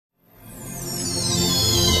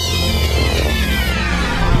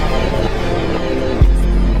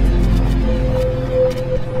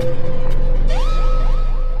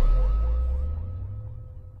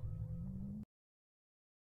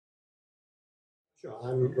Sure,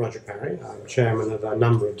 I'm Roger Parry. I'm chairman of a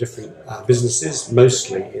number of different businesses,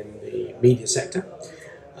 mostly in the media sector.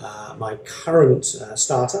 My current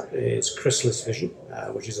startup is Chrysalis Vision,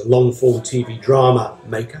 which is a long-form TV drama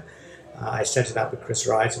maker. I set it up with Chris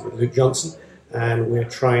Wright and with Luke Johnston, and we're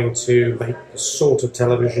trying to make the sort of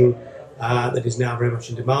television that is now very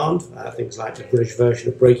much in demand, things like the British version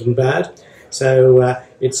of Breaking Bad. So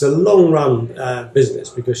it's a long-run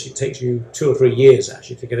business because it takes you 2 or 3 years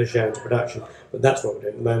actually to get a show into production, but that's what we're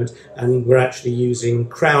doing at the moment, and we're actually using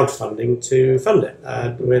crowdfunding to fund it.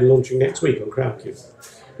 We're launching next week on Crowdcube.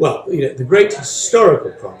 Well, the great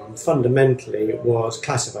historical problem fundamentally was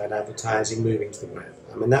classified advertising moving to the web.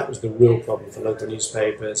 I mean, that was the real problem for local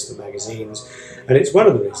newspapers, for magazines, and it's one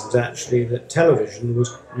of the reasons actually that television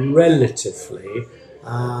was relatively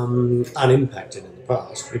unimpacted in the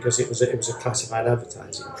past because it was a classified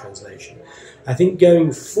advertising translation. I think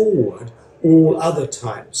going forward, all other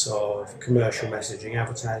types of commercial messaging,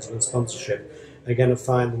 advertising and sponsorship are going to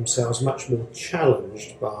find themselves much more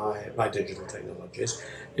challenged by digital technologies.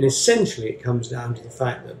 And essentially it comes down to the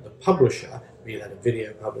fact that the publisher, be that a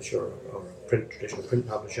video publisher or a traditional print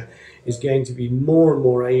publisher, is going to be more and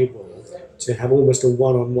more able to have almost a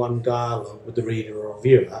one-on-one dialogue with the reader or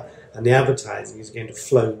viewer, and the advertising is going to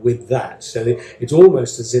flow with that. So it's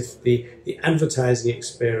almost as if the advertising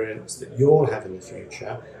experience that you'll have in the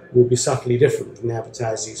future will be subtly different from the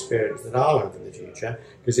advertising experience that I'll have in the future,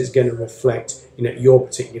 because it's going to reflect your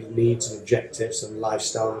particular needs and objectives and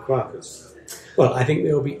lifestyle requirements. Well, I think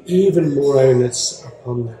there will be even more onus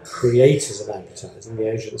upon the creators of advertising,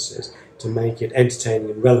 the agencies, to make it entertaining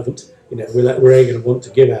and relevant. We're only going to want to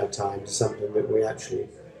give our time to something that we actually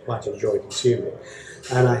quite enjoy consuming.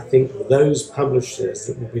 And I think those publishers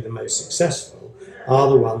that will be the most successful are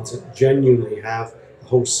the ones that genuinely have a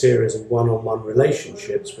whole series of one-on-one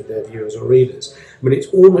relationships with their viewers or readers. I mean, it's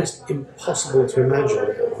almost impossible to imagine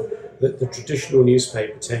now that the traditional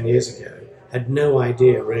newspaper 10 years ago had no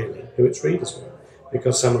idea really who its readers were,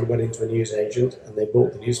 because someone went into a newsagent and they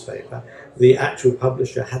bought the newspaper. The actual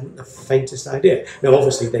publisher hadn't the faintest idea. Now,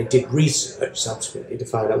 obviously, they did research subsequently to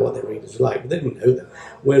find out what their readers were like, but they didn't know them.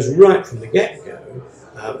 Whereas right from the get-go,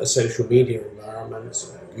 a social media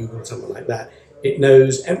environment, Google, something like that, it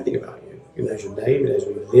knows everything about you. It knows your name, it knows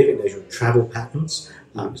where you live, it knows your travel patterns,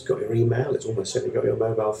 it's got your email, it's almost certainly got your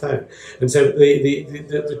mobile phone. And so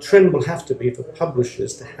the trend will have to be for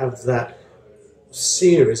publishers to have that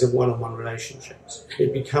series of one-on-one relationships.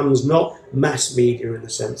 It becomes not mass media in the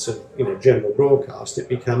sense of general broadcast. It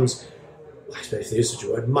becomes, I suppose there is such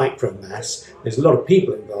a word, micro mass. There's a lot of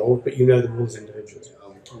people involved, but you know them all as individuals.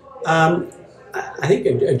 I think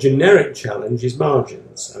a generic challenge is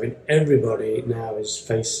margins. I mean, everybody now is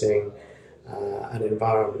facing an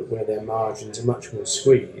environment where their margins are much more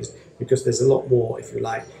squeezed because there's a lot more, if you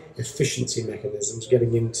like, efficiency mechanisms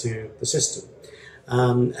getting into the system.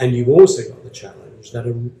 And you've also got the challenge that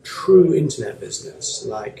a true internet business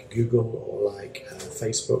like Google or like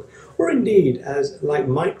Facebook, or indeed like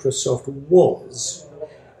Microsoft was,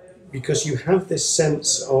 because you have this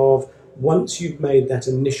sense of once you've made that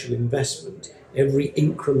initial investment, every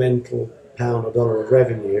incremental pound or dollar of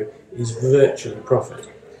revenue is virtually profit.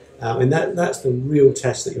 And that's the real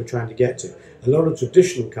test that you're trying to get to. A lot of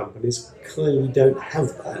traditional companies clearly don't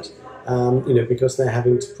have that. Because they're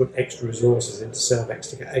having to put extra resources in to serve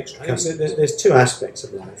extra customers. There's two aspects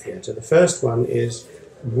of live theatre. The first one is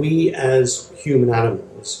we as human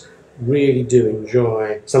animals really do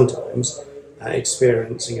enjoy sometimes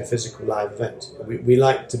experiencing a physical live event. We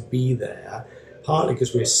like to be there, partly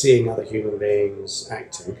because we're seeing other human beings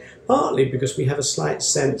acting, partly because we have a slight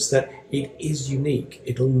sense that it is unique.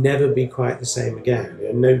 It'll never be quite the same again.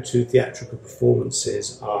 No two theatrical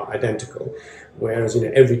performances are identical, whereas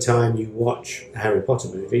every time you watch a Harry Potter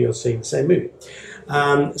movie, you're seeing the same movie.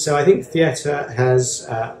 So I think theatre has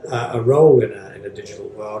a role in a digital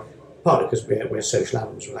world, partly because we're social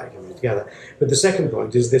animals, we like coming together. But the second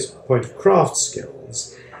point is this point of craft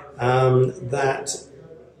skills, that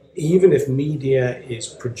even if media is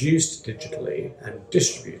produced digitally and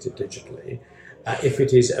distributed digitally, if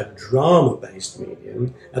it is a drama-based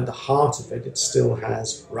medium, at the heart of it, it still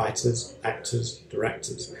has writers, actors,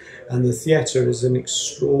 directors. And the theatre is an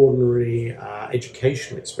extraordinary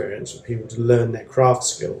educational experience for people to learn their craft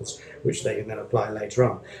skills, which they can then apply later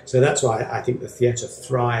on. So that's why I think the theatre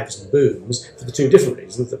thrives and booms for the two different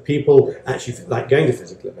reasons, that people actually like going to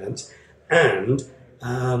physical events, and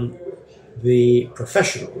the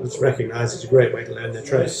professionals recognise it's a great way to learn their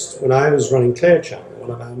trades. When I was running Clear Channel, one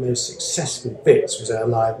of our most successful bits was our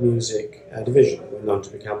live music division. It went on to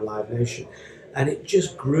become Live Nation. And it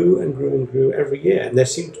just grew and grew and grew every year. And there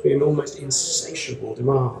seemed to be an almost insatiable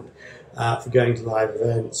demand for going to live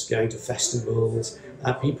events, going to festivals.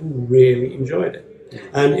 People really enjoyed it.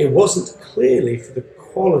 And it wasn't clearly for the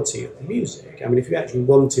quality of the music. I mean, if you actually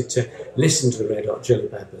wanted to listen to the Red Hot Chili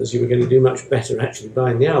Peppers, you were going to do much better actually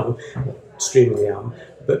buying the album, streaming the album,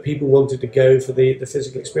 but people wanted to go for the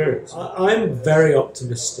physical experience. I'm very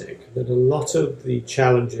optimistic that a lot of the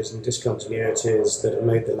challenges and discontinuities that have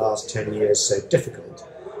made the last 10 years so difficult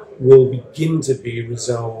will begin to be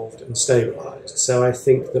resolved and stabilised. So I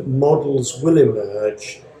think that models will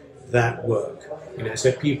emerge that work.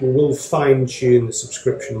 So people will fine-tune the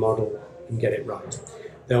subscription model and get it right.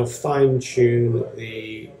 They'll fine-tune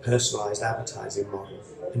the personalised advertising model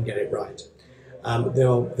and get it right.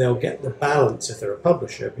 They'll get the balance, if they're a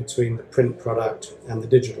publisher, between the print product and the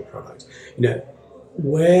digital product.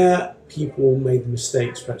 Where people made the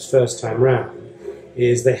mistakes perhaps first time round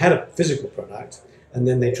is they had a physical product and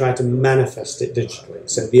then they tried to manifest it digitally.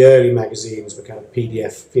 So the early magazines were kind of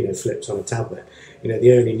PDF, flips on a tablet.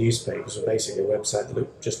 The early newspapers were basically a website that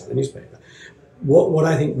looked just like a newspaper. What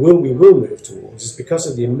I think we will move towards is, because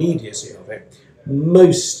of the immediacy of it,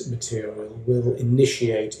 most material will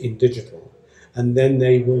initiate in digital, and then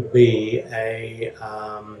there will be a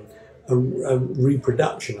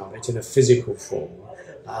reproduction of it in a physical form,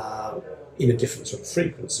 in a different sort of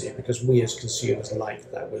frequency, because we as consumers like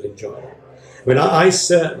that, will enjoy it. I mean, I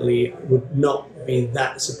certainly would not be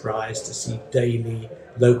that surprised to see daily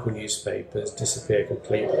local newspapers disappear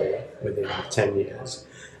completely within 10 years.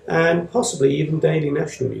 And possibly even daily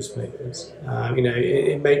national newspapers.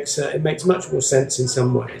 It makes much more sense in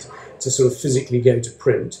some ways to sort of physically go to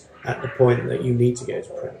print at the point that you need to go to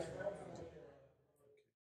print.